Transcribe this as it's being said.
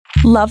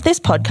Love this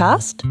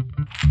podcast?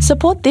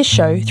 Support this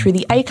show through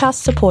the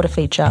Acast supporter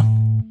feature.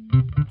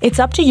 It's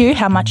up to you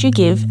how much you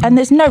give, and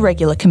there's no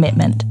regular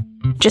commitment.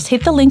 Just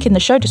hit the link in the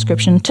show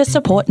description to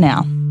support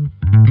now.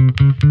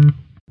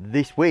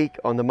 This week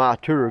on the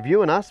Martu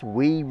Review and Us,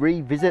 we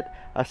revisit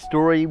a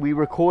story we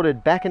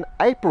recorded back in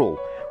April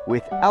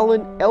with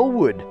Alan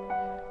Elwood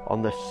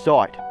on the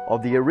site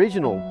of the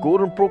original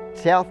Gordon Brook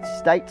South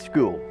State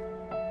School.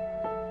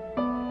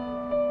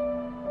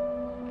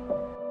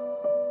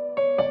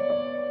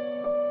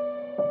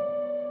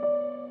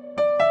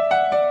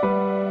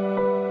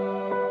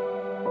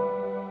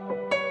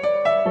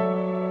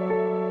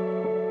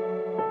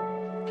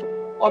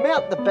 I'm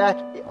out the back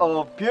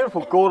of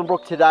beautiful Gordon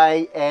Brook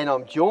today, and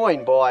I'm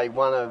joined by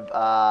one of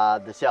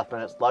the South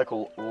Burnet's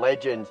local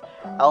legends,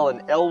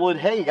 Alan Elwood.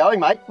 How you going,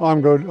 mate? I'm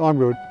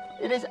good.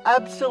 It is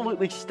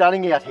absolutely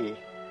stunning out here.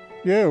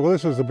 Yeah, well,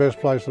 this is the best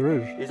place there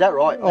is. Is that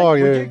right? Oh,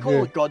 yeah. Would you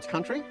call it God's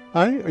country?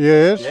 Hey?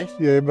 Yes. Yes.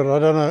 Yeah, but I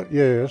don't know.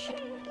 Yes.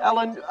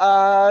 Alan,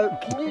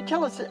 can you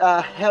tell us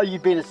how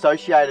you've been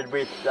associated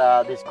with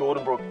this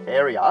Gordon Brook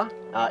area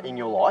in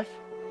your life?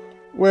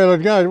 Well,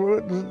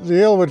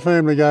 the Elwood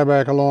family go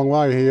back a long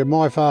way here.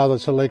 My father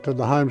selected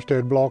the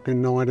Homestead Block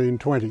in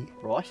 1920.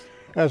 Right.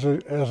 As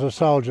a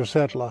soldier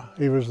settler.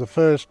 He was the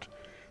first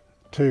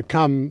to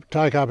come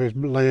take up his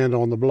land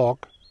on the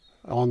block,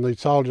 on the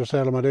soldier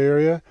settlement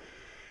area.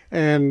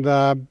 And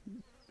our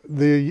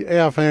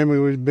family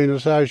was been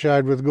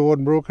associated with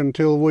Gordon Brook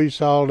until we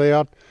sold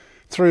out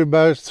we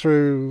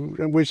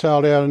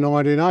sold out in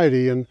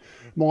 1980, and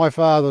my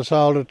father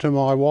sold it to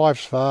my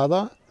wife's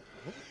father.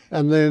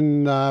 And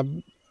then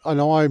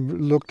and I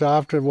looked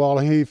after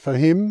it for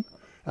him,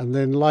 and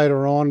then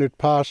later on it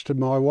passed to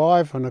my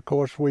wife, and of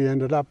course we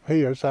ended up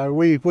here. So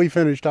we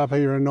finished up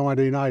here in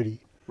 1980.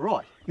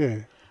 Right. Yeah,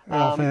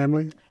 our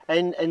family.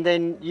 And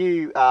then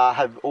you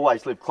have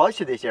always lived close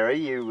to this area.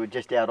 You were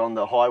just out on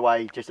the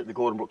highway, just at the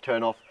Gordon Brook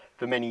turnoff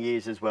for many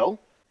years as well.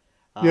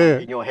 Yeah.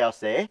 In your house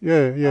there.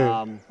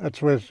 Yeah.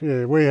 That's where.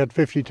 Yeah, we had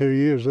 52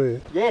 years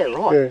there. Yeah,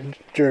 right. Yeah,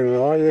 June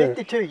and I. Yeah.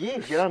 52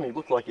 years. You only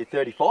look like you're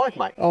 35,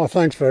 mate. Oh,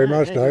 thanks very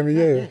much,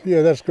 David.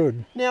 Yeah, that's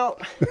good. Now,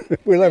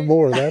 we'll have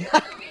more of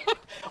that.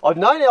 I've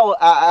known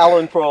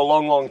Alan for a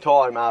long, long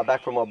time,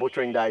 back from my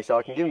butchering days, so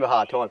I can give him a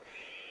hard time.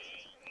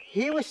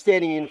 He was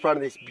standing in front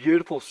of this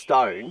beautiful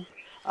stone,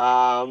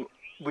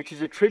 which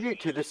is a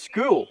tribute to the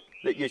school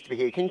that used to be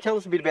here. Can you tell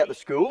us a bit about the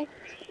school?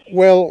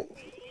 Well,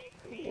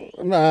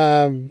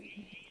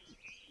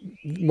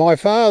 my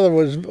father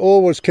was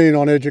always keen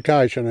on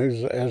education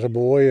as a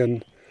boy,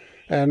 and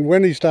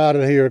when he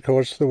started here, of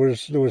course, there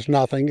was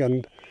nothing,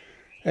 and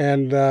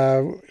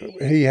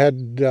he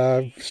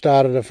had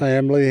started a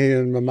family. He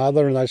and my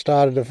mother, and they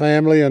started a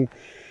family, and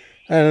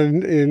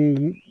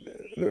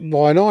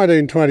by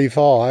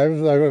 1925,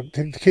 the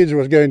kids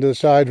was getting to the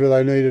stage where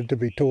they needed to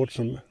be taught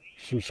some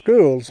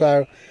school.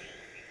 So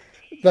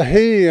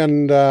he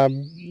and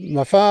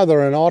my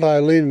father and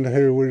Otto Lind,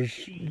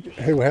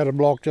 who had a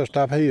block just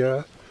up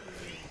here,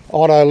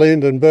 Otto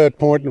Lind and Bert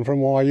Poynton from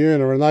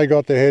Wayuna, and they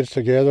got their heads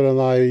together and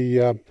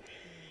they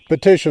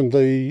petitioned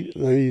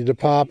the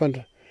department,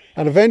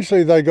 and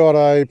eventually they got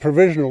a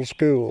provisional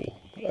school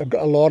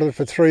allotted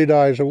for 3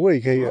 days a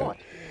week here. Right.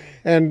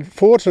 And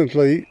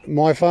fortunately,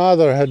 my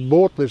father had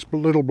bought this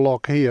little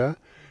block here,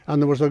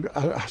 and there was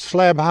a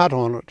slab hut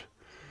on it,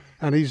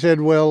 and he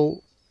said,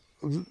 well,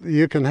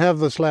 you can have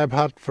the slab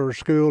hut for a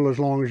school as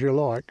long as you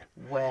like.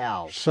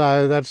 Wow.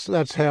 So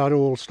that's how it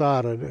all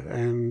started,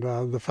 and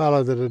the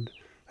fellow that had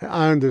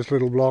owned this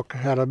little block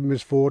had a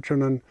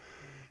misfortune,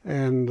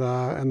 and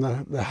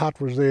the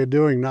hut was there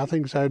doing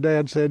nothing. So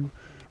Dad said,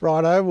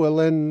 righto, well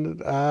then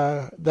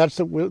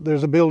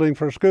there's a building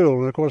for a school,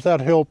 and of course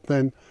that helped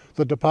then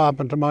the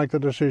department to make the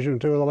decision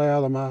to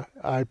allow them a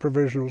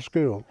provisional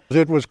school.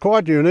 It was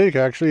quite unique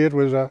actually. It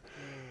was a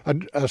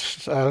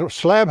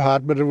slab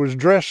hut, but it was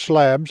dressed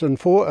slabs,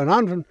 it's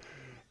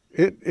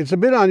a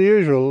bit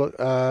unusual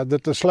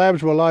that the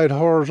slabs were laid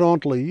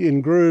horizontally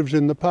in grooves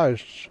in the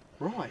posts.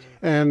 Right.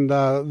 And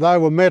they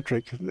were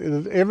metric.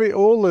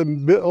 All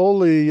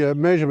the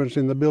measurements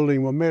in the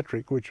building were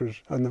metric,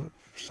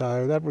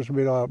 so that was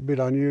a bit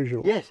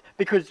unusual. Yes,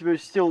 because it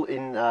was still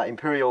in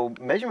imperial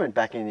measurement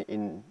back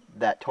in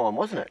that time,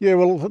 wasn't it? Yeah,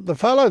 well, the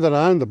fellow that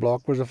owned the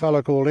block was a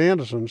fellow called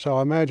Anderson, so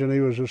I imagine he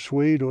was a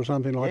Swede or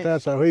something like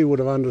that, so he would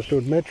have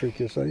understood metric,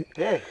 you see.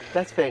 Yeah,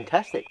 that's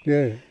fantastic.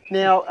 Yeah.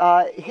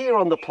 Now, here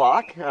on the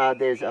plaque,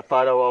 there's a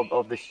photo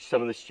of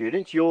some of the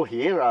students. You're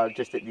here,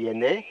 just at the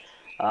end there,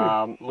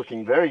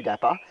 looking very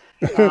dapper.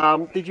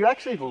 Did you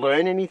actually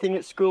learn anything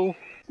at school?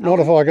 Not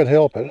if I could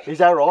help it. Is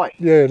that right?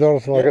 Yeah, not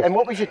if I could. And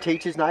what was your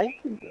teacher's name?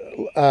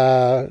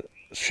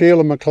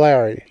 Sheila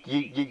McClary.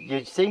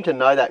 You seem to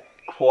know that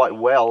quite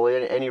well.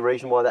 Any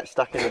reason why that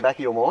stuck in the back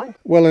of your mind?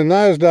 Well, in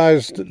those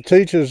days,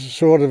 teachers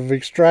sort of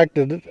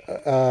extracted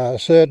a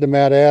certain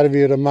amount out of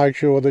you to make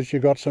sure that you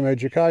got some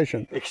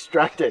education.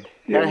 Extracted?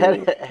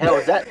 How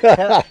was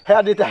that?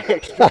 How did they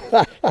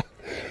extract?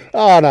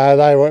 Oh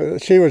no,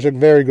 she was a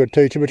very good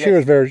teacher, but she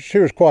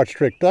was quite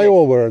strict. They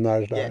all were in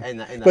those days.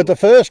 Yeah, but the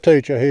first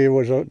teacher here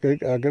was a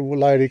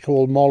lady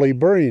called Molly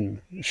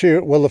Breen.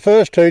 The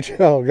first teacher,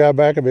 I'll go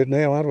back a bit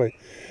now, aren't we?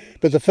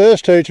 But the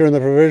first teacher in the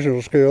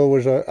provisional school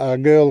was a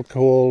girl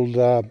called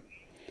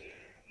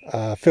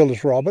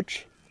Phyllis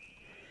Roberts.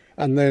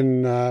 And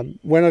then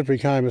when it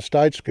became a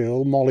state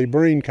school, Molly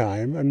Breen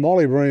came, and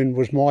Molly Breen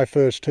was my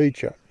first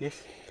teacher.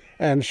 Yes.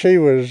 And she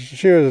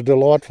was a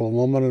delightful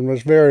woman and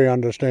was very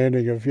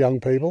understanding of young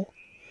people.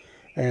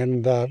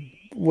 And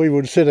we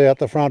would sit out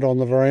the front on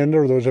the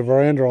veranda. There was a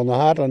veranda on the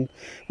hut, and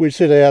we'd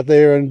sit out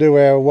there and do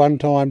our 1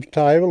 times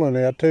table and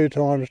our 2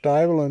 times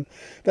table, and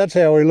that's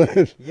how we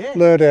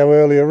learned our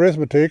early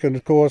arithmetic. And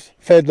of course,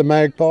 fed the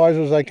magpies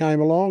as they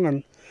came along,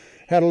 and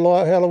had a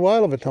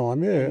whale of a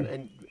time. Yeah.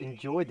 And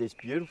enjoyed this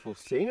beautiful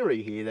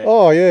scenery here.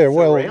 Oh yeah,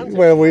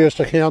 well, we used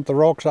to count the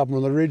rocks up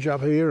on the ridge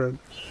up here,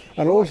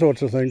 and all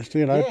sorts of things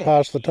to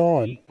pass the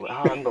time.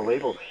 Wow,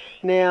 unbelievable.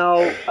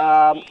 Now,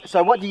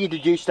 so what year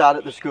did you start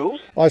at the school?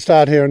 I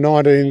started here in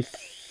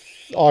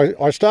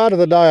I started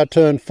the day I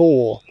turned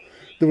 4.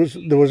 There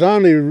was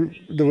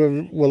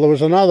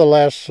another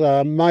lass,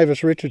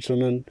 Mavis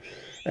Richardson,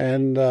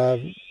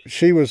 and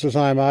she was the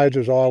same age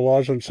as I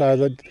was, and so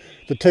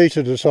the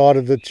teacher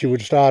decided that she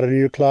would start a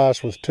new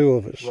class with 2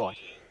 of us. Right.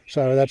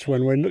 So that's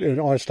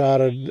when I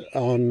started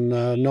on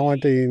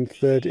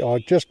 1930. I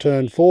just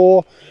turned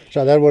 4,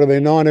 so that would have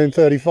been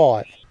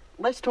 1935.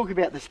 Let's talk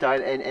about the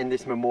stone and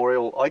this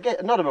memorial. I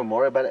get not a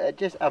memorial, but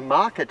just a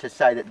marker to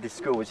say that this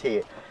school was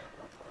here.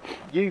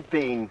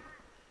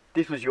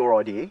 This was your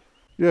idea.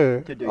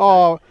 Yeah. To do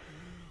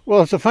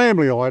well, it's a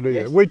family idea.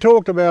 Yes. We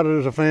talked about it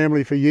as a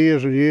family for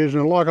years and years,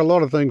 and like a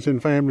lot of things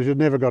in families, it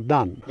never got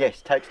done.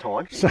 Yes, takes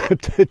time. So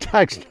it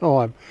takes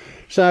time.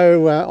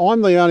 So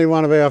I'm the only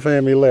one of our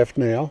family left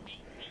now,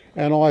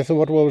 and I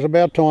thought, well, it was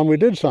about time we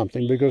did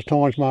something because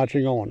time's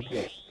marching on.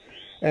 Yes.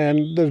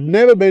 And there's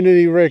never been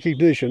any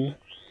recognition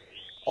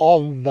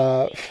of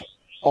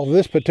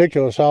this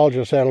particular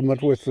soldier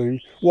settlement with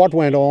what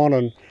went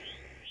on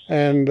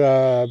and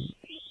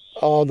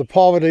the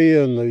poverty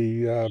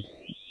and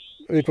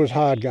it was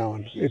hard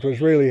going. It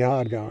was really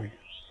hard going,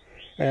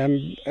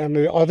 and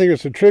I think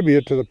it's a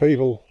tribute to the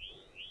people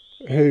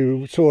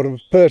who sort of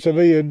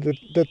persevered,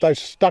 that they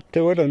stuck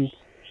to it, and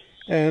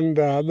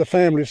the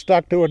family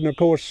stuck to it, and of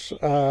course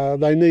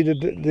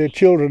their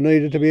children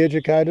needed to be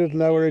educated,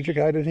 and they were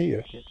educated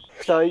here.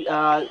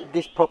 So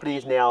this property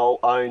is now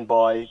owned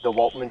by the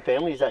Waltman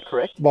family, is that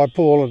correct? By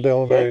Paul and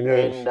Delvine,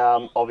 yes.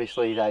 And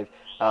obviously they've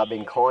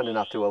been kind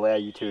enough to allow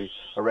you to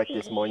erect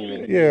this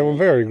monument. Yeah, we're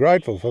very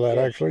grateful for that,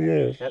 actually,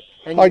 yes. Yep.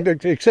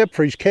 Except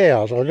for his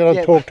cows. I've got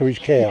to talk to his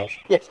cows.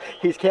 Yes,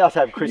 his cows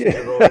have Christmas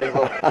already.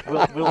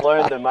 We'll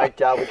learn them, mate.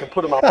 We can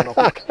put them up on a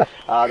hook.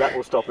 That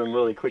will stop them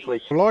really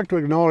quickly. I'd like to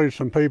acknowledge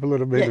some people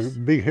that have been a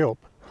big help.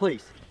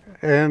 Please.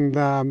 And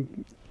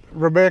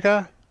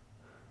Rebecca,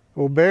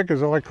 or Beck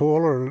as I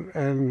call her,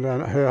 and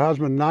her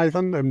husband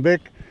Nathan, and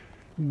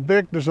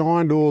Beck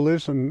designed all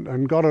this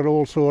and got it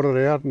all sorted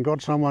out and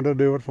got someone to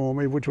do it for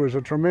me, which was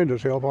a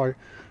tremendous help.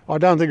 I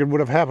don't think it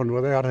would have happened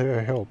without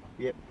her help.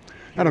 Yep.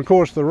 And of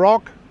course the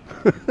rock.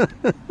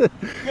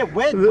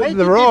 Where did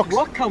this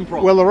rock come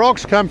from? Well, the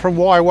rocks come from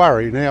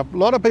Waiwarri. Now, a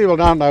lot of people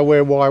don't know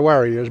where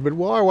Waiwarri is, but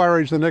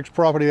Waiwarri is the next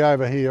property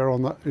over here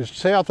is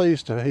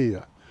southeast of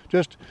here.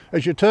 Just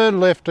as you turn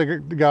left to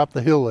go up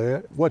the hill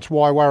there, what's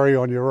Waiwarri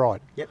on your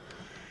right. Yep.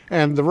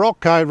 And the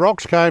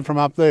rocks came from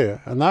up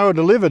there, and they were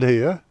delivered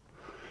here,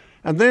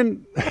 and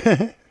then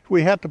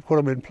we had to put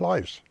them in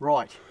place.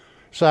 Right.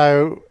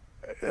 So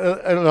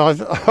and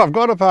I've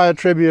got to pay a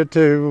tribute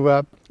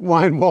to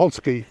Wayne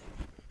Wolski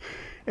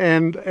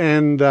and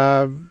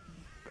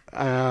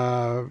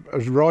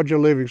as Roger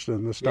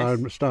Livingston, the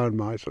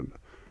stonemason,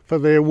 for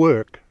their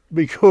work,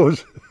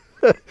 because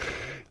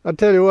I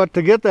tell you what,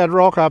 to get that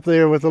rock up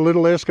there with a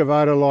little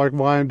excavator like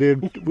Wayne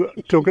did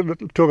took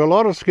a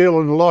lot of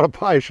skill and a lot of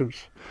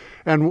patience,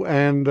 and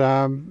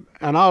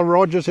old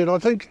Roger said, I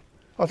think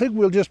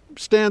we'll just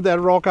stand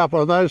that rock up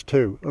on those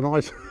 2, and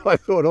I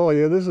thought, oh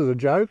yeah, this is a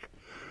joke.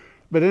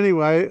 But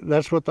anyway,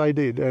 that's what they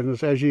did,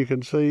 and as you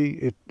can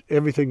see,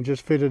 everything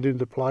just fitted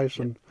into place,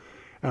 and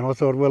I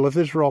thought, well, if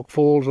this rock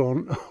falls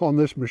on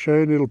this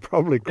machine, it'll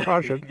probably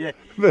crush it. Yeah.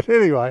 But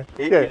anyway,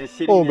 it is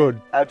sitting all there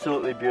good.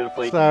 Absolutely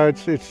beautifully. So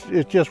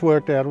it just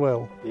worked out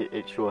well.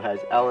 It sure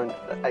has. Alan,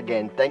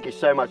 again, thank you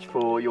so much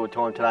for your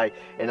time today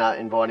and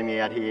inviting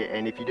me out here.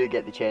 And if you do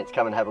get the chance,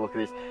 come and have a look at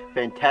this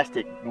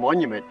fantastic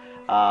monument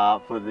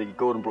for the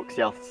Gordon Brook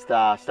South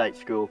Star State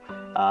School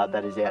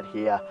that is out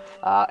here,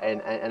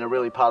 and a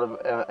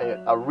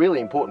really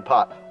important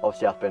part of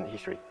South Burnett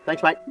history.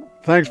 Thanks, mate.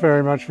 Thanks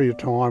very much for your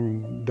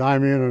time,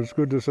 Damien, and it's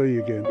good to see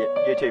you again.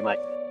 Yeah, you too, mate.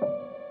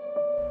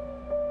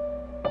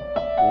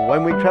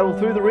 When we travel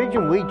through the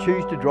region, we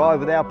choose to drive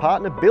with our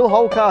partner Bill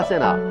Hole Car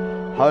Centre,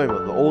 home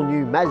of the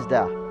all-new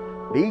Mazda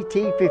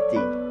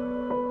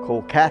BT50.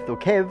 Call Kath or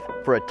Kev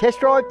for a test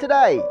drive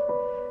today.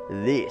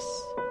 This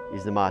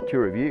is the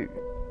Martura Review.